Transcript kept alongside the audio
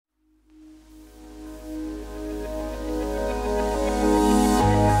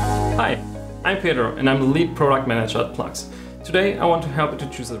I'm Pedro and I'm the lead product manager at Plux. Today I want to help you to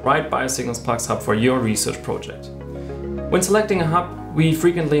choose the right Biosignalsplux hub for your research project. When selecting a hub, we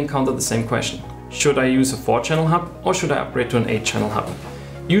frequently encounter the same question. Should I use a 4-channel hub or should I upgrade to an 8-channel hub?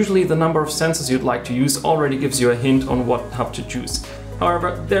 Usually the number of sensors you'd like to use already gives you a hint on what hub to choose.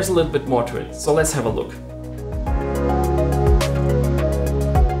 However, there's a little bit more to it, so let's have a look.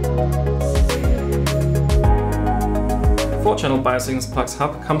 The 4-channel Biosignalsplux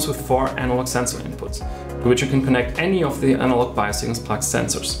hub comes with 4 analog sensor inputs, to which you can connect any of the analog Biosignalsplux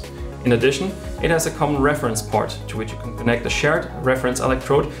sensors. In addition, it has a common reference port, to which you can connect a shared reference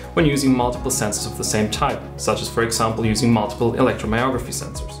electrode when using multiple sensors of the same type, such as for example using multiple electromyography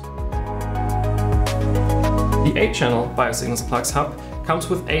sensors. The 8-channel Biosignalsplux hub comes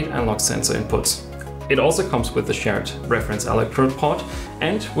with 8 analog sensor inputs. It also comes with a shared reference electrode port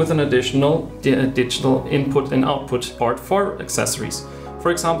and with an additional digital input and output port for accessories.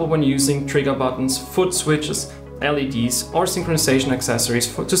 For example, when using trigger buttons, foot switches, LEDs or synchronization accessories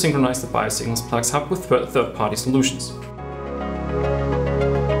to synchronize the Biosignalsplux hub with third-party solutions.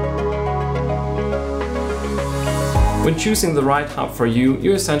 When choosing the right hub for you,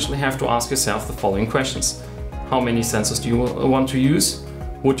 you essentially have to ask yourself the following questions. How many sensors do you want to use?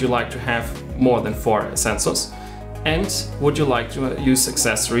 Would you like to have more than 4 sensors? And would you like to use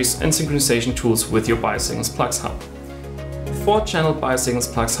accessories and synchronization tools with your Biosignalsplux hub? The 4-channel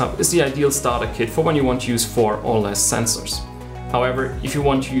Biosignalsplux hub is the ideal starter kit for when you want to use 4 or less sensors. However, if you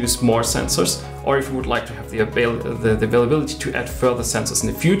want to use more sensors, or if you would like to have the availability to add further sensors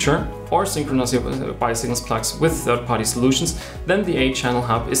in the future, or synchronize your Biosignalsplux with third-party solutions, then the 8-channel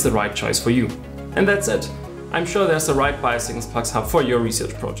hub is the right choice for you. And that's it. I'm sure there's the right Biosignalsplux hub for your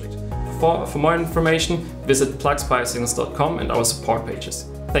research project. For more information, visit pluxbiosignals.com and our support pages.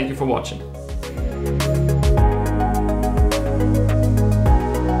 Thank you for watching.